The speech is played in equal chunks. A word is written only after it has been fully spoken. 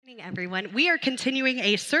Morning, everyone. We are continuing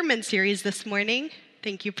a sermon series this morning.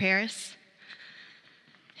 Thank you, Paris.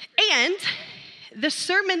 And the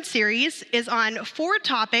sermon series is on 4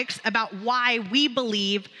 topics about why we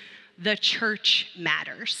believe the church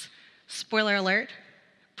matters. Spoiler alert,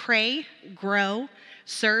 pray, grow,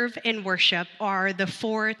 serve, and worship are the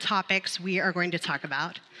 4 topics we are going to talk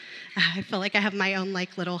about. I feel like I have my own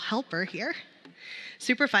little helper here.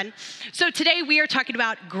 Super fun. So today we are talking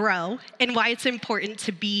about grow and why it's important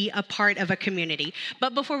to be a part of a community.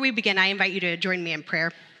 But before we begin, I invite you to join me in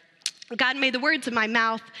prayer. God, may the words of my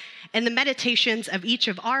mouth and the meditations of each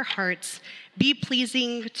of our hearts be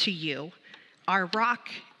pleasing to you, our rock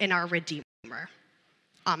and our redeemer.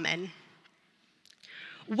 Amen.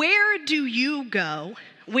 Where do you go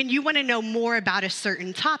when you want to know more about a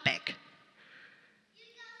certain topic?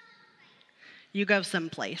 You go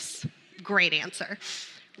someplace. Great answer.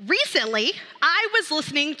 Recently, I was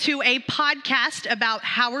listening to a podcast about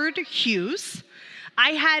Howard Hughes.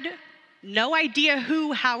 I had no idea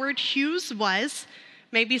who Howard Hughes was.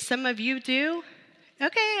 Maybe some of you do.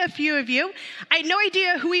 Okay, a few of you. I had no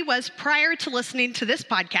idea who he was prior to listening to this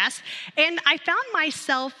podcast, and I found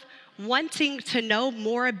myself wanting to know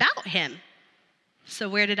more about him. So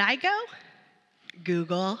where did I go?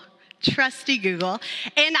 Google. Trusty Google,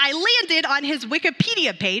 and I landed on his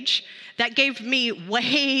Wikipedia page that gave me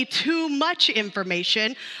way too much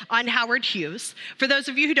information on Howard Hughes. For those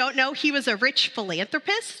of you who don't know, he was a rich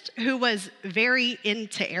philanthropist who was very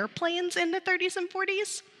into airplanes in the 30s and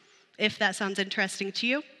 40s. If that sounds interesting to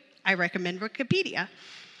you, I recommend Wikipedia.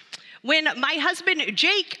 When my husband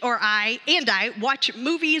Jake and I watch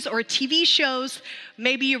movies or TV shows,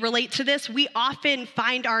 maybe you relate to this, we often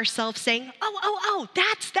find ourselves saying, oh,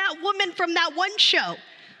 that's that woman from that one show.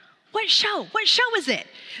 What show? What show is it?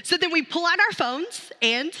 So then we pull out our phones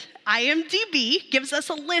and IMDb gives us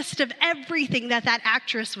a list of everything that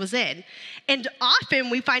actress was in. And often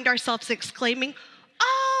we find ourselves exclaiming,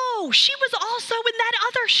 oh, she was also in that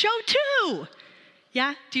other show too.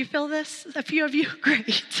 Yeah, do you feel this? A few of you?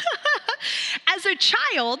 Great. As a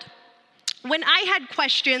child, when I had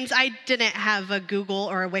questions, I didn't have a Google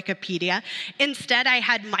or a Wikipedia. Instead, I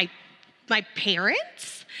had my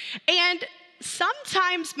parents. And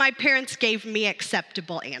sometimes my parents gave me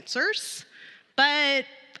acceptable answers, but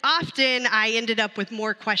often I ended up with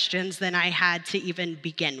more questions than I had to even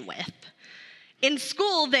begin with. In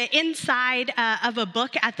school, the inside of a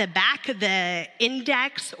book at the back, the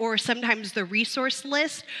index or sometimes the resource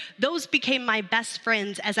list, those became my best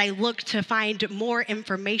friends as I looked to find more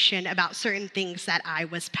information about certain things that I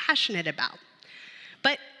was passionate about.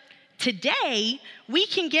 But today, we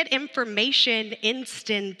can get information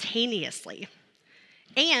instantaneously.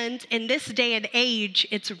 And in this day and age,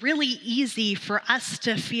 it's really easy for us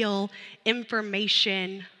to feel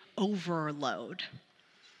information overload.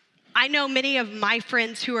 I know many of my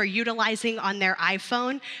friends who are utilizing on their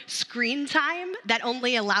iPhone screen time that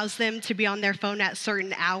only allows them to be on their phone at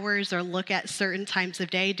certain hours or look at certain times of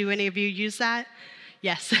day. Do any of you use that?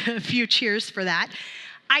 Yes, a few cheers for that.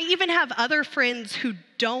 I even have other friends who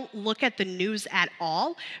don't look at the news at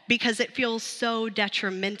all because it feels so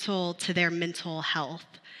detrimental to their mental health.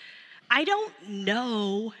 I don't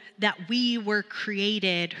know that we were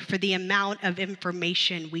created for the amount of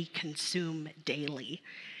information we consume daily.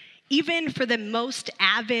 Even for the most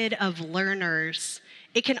avid of learners,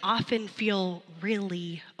 it can often feel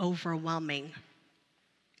really overwhelming.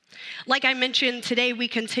 Like I mentioned, today we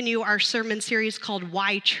continue our sermon series called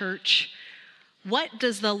Why Church? What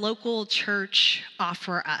does the local church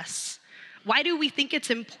offer us? Why do we think it's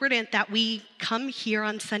important that we come here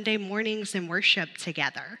on Sunday mornings and worship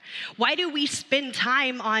together? Why do we spend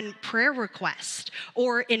time on prayer requests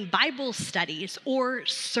or in Bible studies or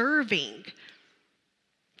serving?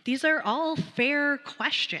 These are all fair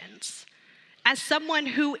questions. As someone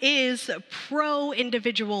who is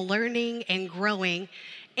pro-individual learning and growing,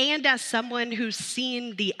 and as someone who's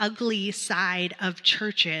seen the ugly side of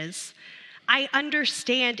churches, I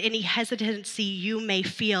understand any hesitancy you may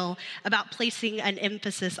feel about placing an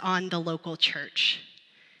emphasis on the local church.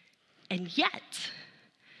 And yet,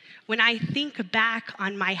 when I think back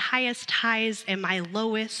on my highest highs and my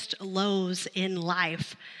lowest lows in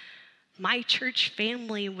life, my church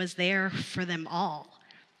family was there for them all.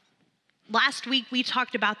 Last week, we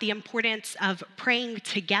talked about the importance of praying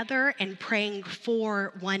together and praying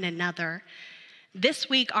for one another. This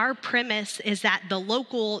week, our premise is that the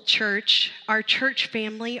local church, our church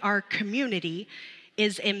family, our community,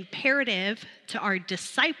 is imperative to our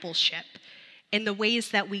discipleship in the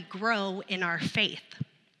ways that we grow in our faith.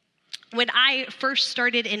 When I first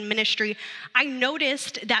started in ministry, I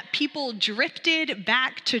noticed that people drifted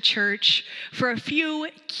back to church for a few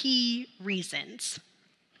key reasons.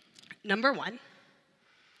 Number one,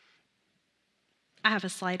 I have a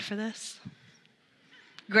slide for this.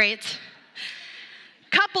 Great.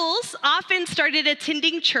 Couples often started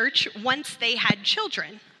attending church once they had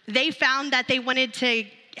children. They found that they needed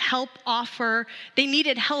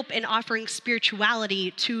help in offering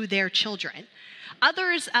spirituality to their children.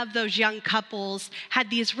 Others of those young couples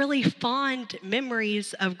had these really fond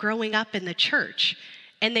memories of growing up in the church,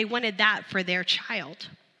 and they wanted that for their child.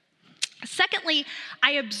 Secondly,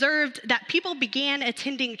 I observed that people began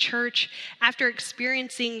attending church after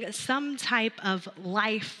experiencing some type of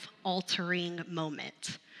life-altering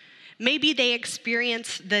moment. Maybe they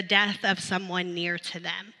experienced the death of someone near to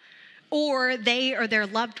them, or they or their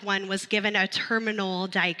loved one was given a terminal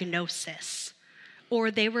diagnosis,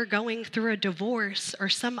 or they were going through a divorce or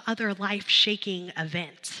some other life-shaking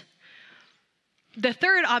event. The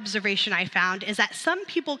third observation I found is that some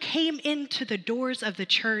people came into the doors of the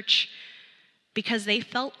church because they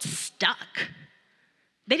felt stuck.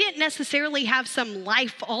 They didn't necessarily have some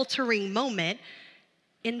life-altering moment.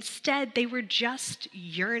 Instead, they were just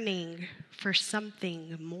yearning for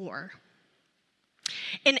something more.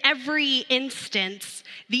 In every instance,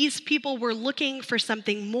 these people were looking for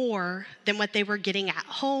something more than what they were getting at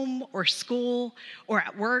home or school or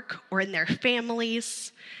at work or in their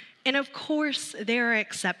families. And of course, there are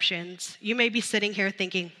exceptions. You may be sitting here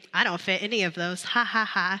thinking, I don't fit any of those, ha ha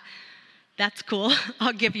ha. That's cool,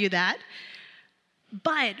 I'll give you that.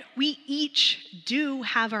 But we each do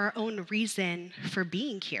have our own reason for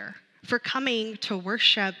being here, for coming to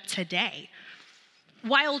worship today.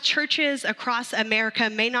 While churches across America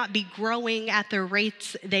may not be growing at the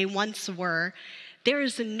rates they once were, there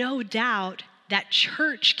is no doubt that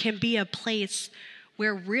church can be a place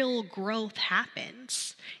where real growth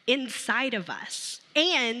happens inside of us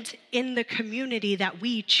and in the community that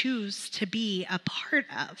we choose to be a part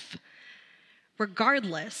of,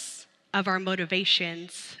 regardless of our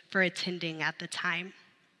motivations for attending at the time.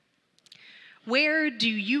 Where do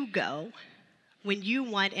you go when you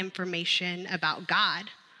want information about God?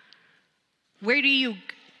 Where do you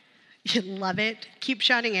love it? Keep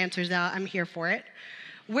shouting answers out. I'm here for it.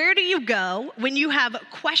 Where do you go when you have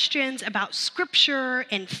questions about scripture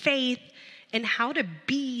and faith and how to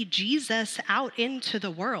be Jesus out into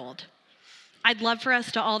the world? I'd love for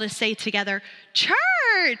us to all to say together,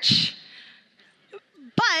 church!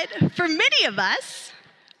 But for many of us,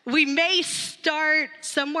 we may start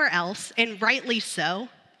somewhere else, and rightly so,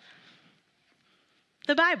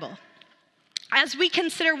 the Bible. As we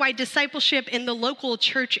consider why discipleship in the local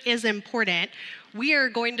church is important, we are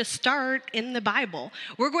going to start in the Bible.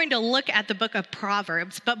 We're going to look at the book of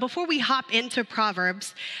Proverbs. But before we hop into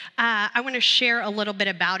Proverbs, I want to share a little bit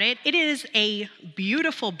about it. It is a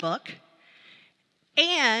beautiful book,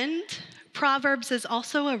 and Proverbs is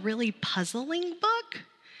also a really puzzling book.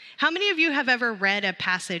 How many of you have ever read a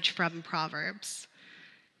passage from Proverbs?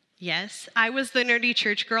 Yes, I was the nerdy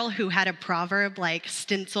church girl who had a proverb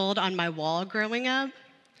stenciled on my wall growing up.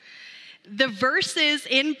 The verses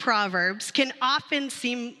in Proverbs can often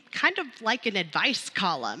seem kind of like an advice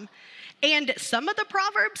column. And some of the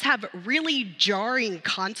Proverbs have really jarring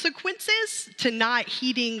consequences to not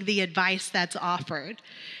heeding the advice that's offered.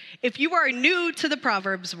 If you are new to the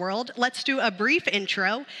Proverbs world, let's do a brief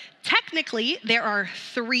intro. Technically, there are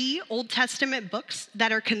 3 Old Testament books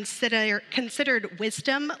that are considered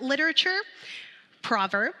wisdom literature.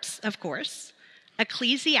 Proverbs, of course,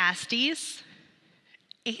 Ecclesiastes,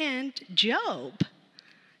 and Job.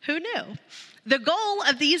 Who knew? The goal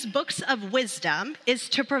of these books of wisdom is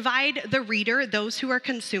to provide the reader, those who are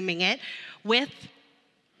consuming it, with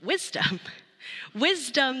wisdom.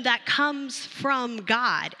 Wisdom that comes from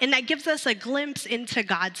God and that gives us a glimpse into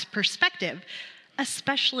God's perspective,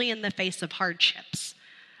 especially in the face of hardships.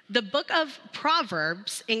 The book of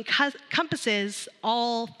Proverbs encompasses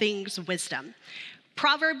all things wisdom.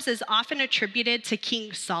 Proverbs is often attributed to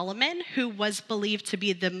King Solomon, who was believed to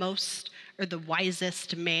be the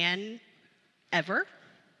wisest man ever.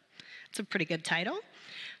 It's a pretty good title.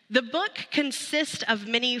 The book consists of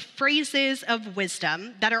many phrases of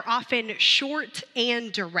wisdom that are often short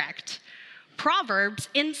and direct. Proverbs,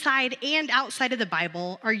 inside and outside of the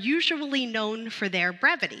Bible, are usually known for their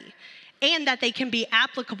brevity and that they can be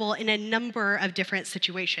applicable in a number of different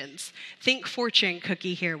situations. Think fortune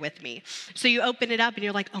cookie here with me. So you open it up and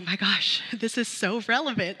you're like, oh my gosh, this is so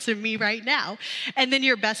relevant to me right now. And then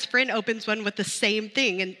your best friend opens one with the same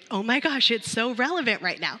thing and oh my gosh, it's so relevant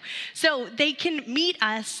right now. So they can meet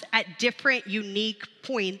us at different unique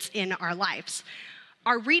points in our lives.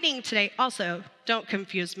 Our reading today, also, don't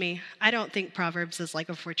confuse me. I don't think Proverbs is like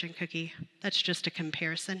a fortune cookie. That's just a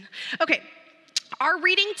comparison. Okay, our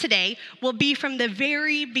reading today will be from the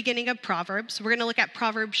very beginning of Proverbs. We're going to look at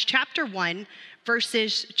Proverbs chapter 1,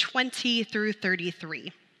 verses 20 through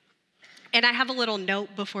 33. And I have a little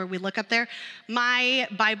note before we look up there. My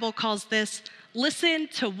Bible calls this, listen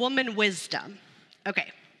to woman wisdom. Okay.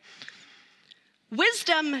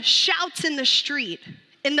 Wisdom shouts in the street.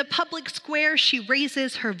 In the public square, she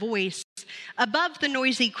raises her voice. Above the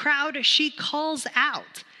noisy crowd, she calls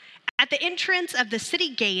out. At the entrance of the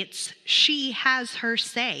city gates, she has her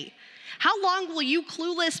say. How long will you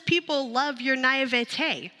clueless people love your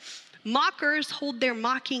naivete? Mockers hold their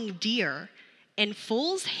mocking dear, and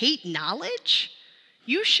fools hate knowledge?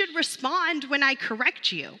 You should respond when I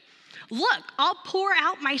correct you. Look, I'll pour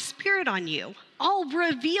out my spirit on you. I'll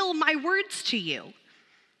reveal my words to you.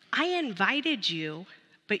 I invited you,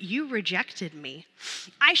 but you rejected me.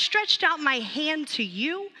 I stretched out my hand to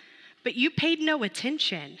you, but you paid no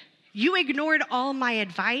attention. You ignored all my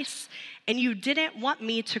advice, and you didn't want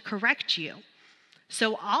me to correct you.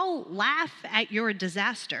 So I'll laugh at your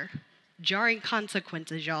disaster. Jarring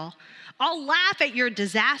consequences, y'all. I'll laugh at your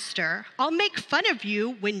disaster. I'll make fun of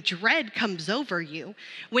you when dread comes over you,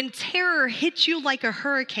 when terror hits you like a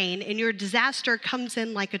hurricane and your disaster comes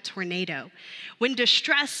in like a tornado, when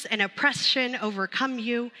distress and oppression overcome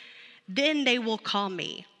you, then they will call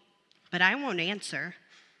me, but I won't answer.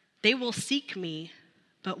 They will seek me,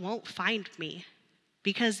 but won't find me,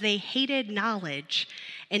 because they hated knowledge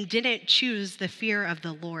and didn't choose the fear of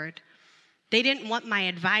the Lord. They didn't want my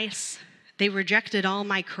advice. They rejected all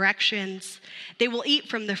my corrections. They will eat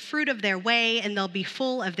from the fruit of their way, and they'll be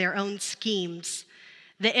full of their own schemes.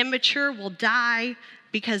 The immature will die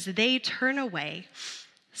because they turn away.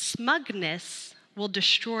 Smugness will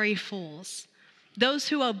destroy fools. Those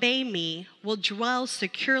who obey me will dwell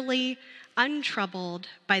securely, untroubled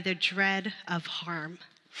by the dread of harm.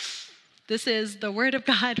 This is the word of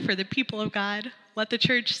God for the people of God. Let the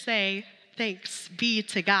church say, thanks be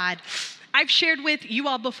to God. I've shared with you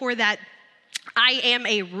all before that I am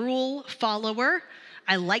a rule follower.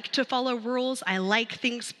 I like to follow rules. I like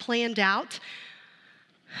things planned out.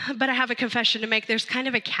 But I have a confession to make. There's kind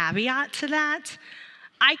of a caveat to that.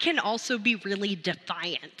 I can also be really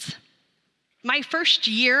defiant. My first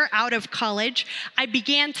year out of college, I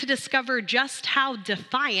began to discover just how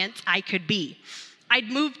defiant I could be. I'd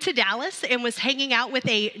moved to Dallas and was hanging out with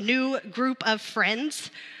a new group of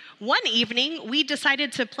friends. One evening, we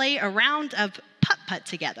decided to play a round of putt-putt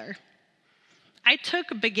together. I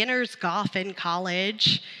took beginner's golf in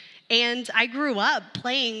college, and I grew up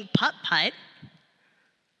playing putt-putt,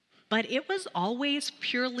 but it was always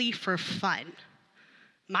purely for fun.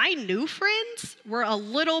 My new friends were a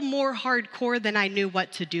little more hardcore than I knew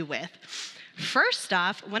what to do with. First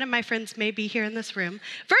off, one of my friends may be here in this room.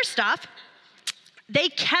 First off, they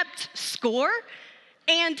kept score,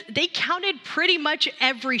 and they counted pretty much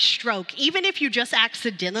every stroke. Even if you just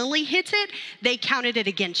accidentally hit it, they counted it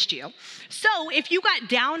against you. So if you got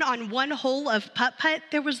down on one hole of putt-putt,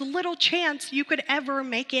 there was little chance you could ever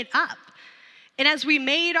make it up. And as we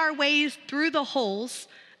made our way through the holes,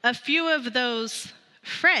 a few of those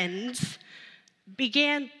friends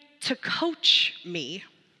began to coach me.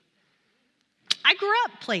 I grew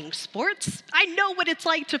up playing sports. I know what it's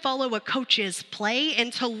like to follow a coach's play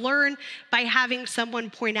and to learn by having someone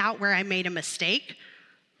point out where I made a mistake.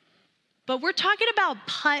 But we're talking about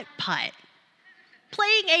putt-putt,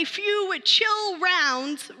 playing a few chill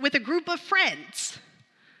rounds with a group of friends.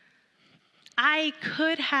 I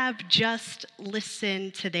could have just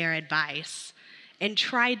listened to their advice and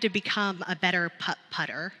tried to become a better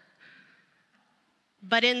putt-putter.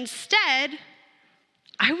 But instead,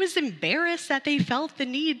 I was embarrassed that they felt the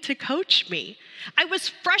need to coach me. I was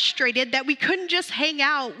frustrated that we couldn't just hang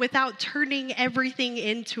out without turning everything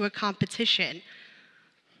into a competition.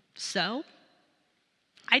 So,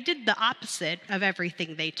 I did the opposite of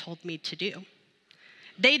everything they told me to do.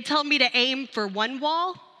 They'd tell me to aim for one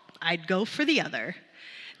wall, I'd go for the other.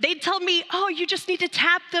 They'd tell me, oh, you just need to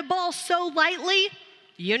tap the ball so lightly.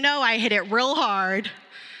 You know I hit it real hard.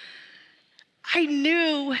 I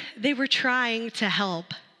knew they were trying to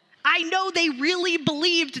help. I know they really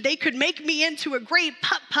believed they could make me into a great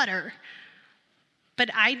putt-putter.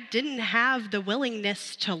 But I didn't have the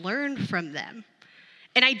willingness to learn from them.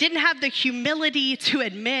 And I didn't have the humility to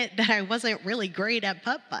admit that I wasn't really great at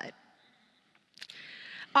putt-putt.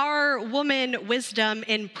 Our woman wisdom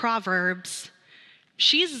in Proverbs,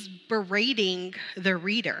 she's berating the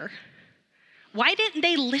reader. Why didn't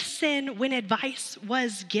they listen when advice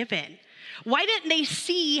was given? Why didn't they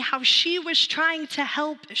see how she was trying to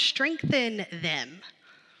help strengthen them?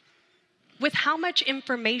 With how much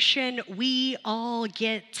information we all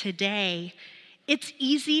get today, it's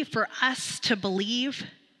easy for us to believe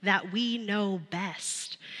that we know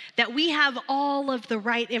best, that we have all of the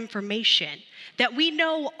right information, that we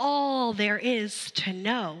know all there is to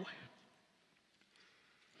know.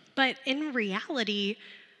 But in reality,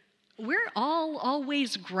 we're all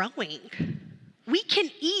always growing. We can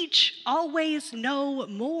each always know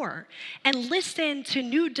more and listen to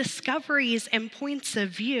new discoveries and points of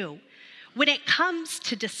view. When it comes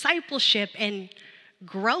to discipleship and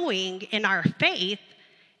growing in our faith,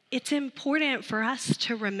 it's important for us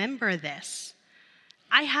to remember this.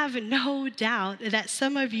 I have no doubt that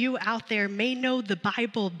some of you out there may know the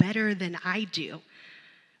Bible better than I do,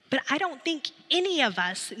 but I don't think any of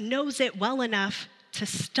us knows it well enough to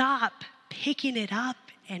stop picking it up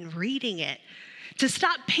and reading it, to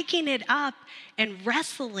stop picking it up and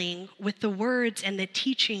wrestling with the words and the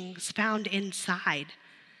teachings found inside.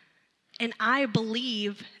 And I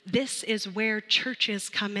believe this is where churches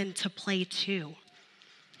come into play too.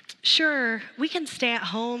 Sure, we can stay at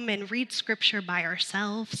home and read scripture by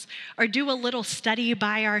ourselves or do a little study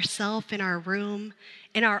by ourselves in our room,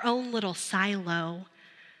 in our own little silo.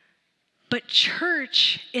 But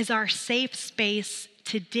church is our safe space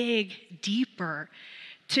to dig deeper,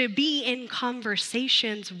 to be in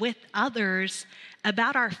conversations with others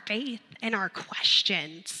about our faith and our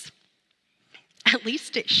questions. At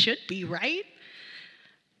least it should be, right?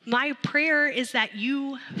 My prayer is that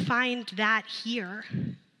you find that here.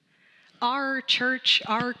 Our church,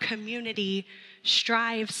 our community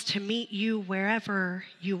strives to meet you wherever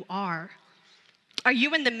you are. Are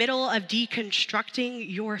you in the middle of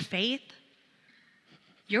deconstructing your faith?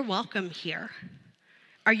 You're welcome here.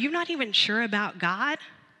 Are you not even sure about God?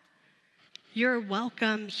 You're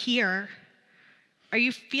welcome here. Are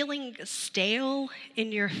you feeling stale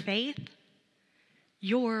in your faith?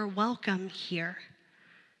 You're welcome here.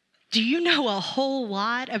 Do you know a whole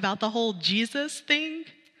lot about the whole Jesus thing?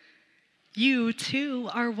 You too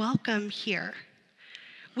are welcome here.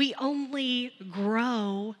 We only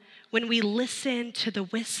grow when we listen to the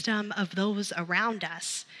wisdom of those around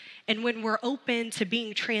us and when we're open to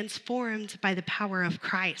being transformed by the power of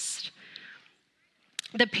Christ.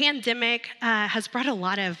 The pandemic has brought a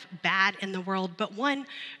lot of bad in the world, but one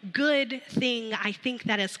good thing I think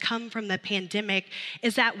that has come from the pandemic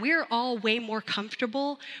is that we're all way more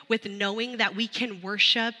comfortable with knowing that we can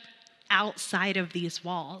worship outside of these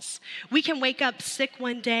walls. We can wake up sick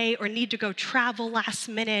one day or need to go travel last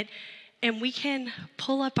minute, and we can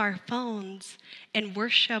pull up our phones and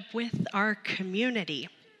worship with our community.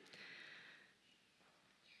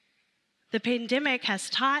 The pandemic has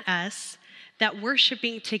taught us that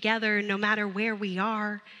worshiping together, no matter where we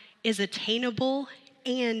are, is attainable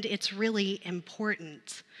and it's really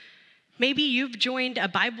important. Maybe you've joined a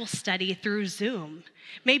Bible study through Zoom.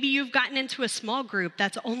 Maybe you've gotten into a small group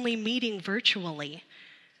that's only meeting virtually.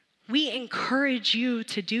 We encourage you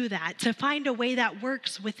to do that, to find a way that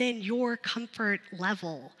works within your comfort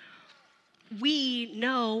level. We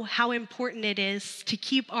know how important it is to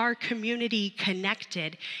keep our community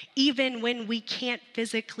connected, even when we can't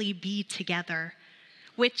physically be together.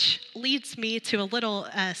 Which leads me to a little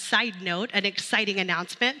side note, an exciting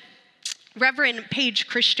announcement. Reverend Paige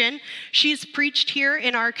Christian, she's preached here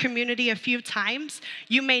in our community a few times.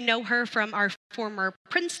 You may know her from our former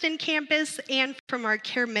Princeton campus and from our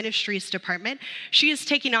Care Ministries department. She is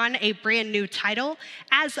taking on a brand new title.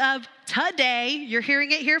 As of today, you're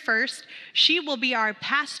hearing it here first, she will be our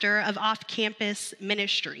pastor of off-campus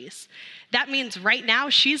ministries. That means right now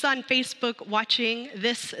she's on Facebook watching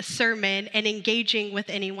this sermon and engaging with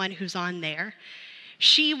anyone who's on there.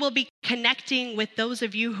 She will be connecting with those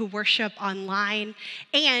of you who worship online,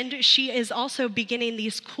 and she is also beginning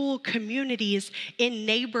these cool communities in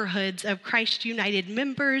neighborhoods of Christ United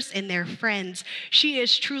members and their friends. She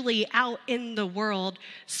is truly out in the world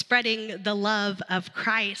spreading the love of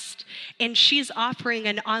Christ, and she's offering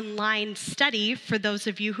an online study for those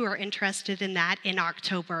of you who are interested in that in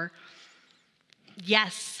October.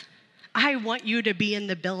 Yes, I want you to be in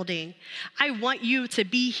the building. I want you to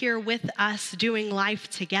be here with us doing life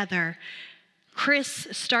together. Chris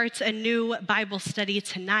starts a new Bible study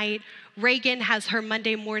tonight. Reagan has her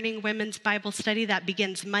Monday morning women's Bible study that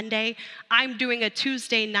begins Monday. I'm doing a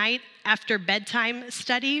Tuesday night after bedtime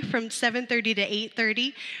study from 7:30 to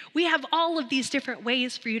 8:30. We have all of these different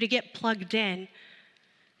ways for you to get plugged in.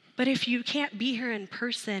 But if you can't be here in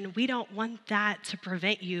person, we don't want that to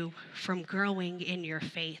prevent you from growing in your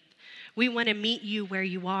faith. We want to meet you where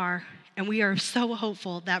you are, and we are so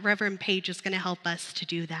hopeful that Reverend Paige is going to help us to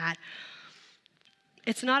do that.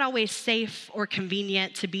 It's not always safe or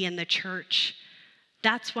convenient to be in the church.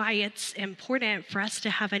 That's why it's important for us to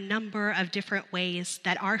have a number of different ways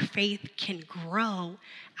that our faith can grow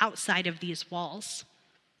outside of these walls.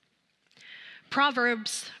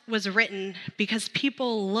 Proverbs was written because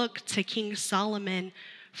people look to King Solomon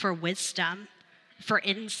for wisdom, for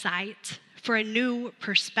insight, for a new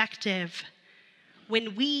perspective.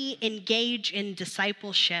 When we engage in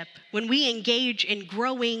discipleship, when we engage in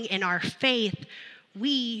growing in our faith,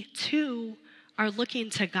 we too are looking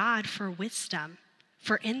to God for wisdom,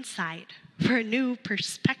 for insight, for a new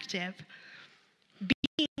perspective.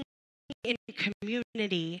 Being in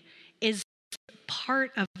community is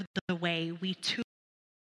part of the way we tune,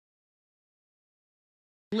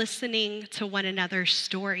 listening to one another's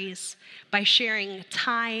stories, by sharing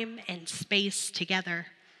time and space together.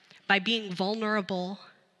 By being vulnerable,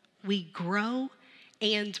 we grow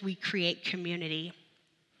and we create community.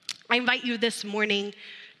 I invite you this morning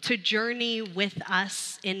to journey with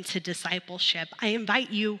us into discipleship. I invite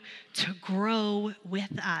you to grow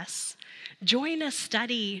with us. Join a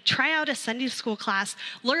study, try out a Sunday school class,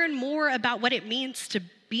 learn more about what it means to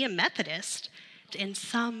be a Methodist in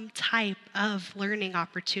some type of learning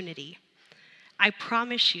opportunity. I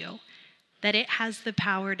promise you that it has the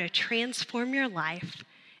power to transform your life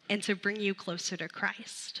and to bring you closer to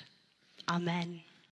Christ. Amen.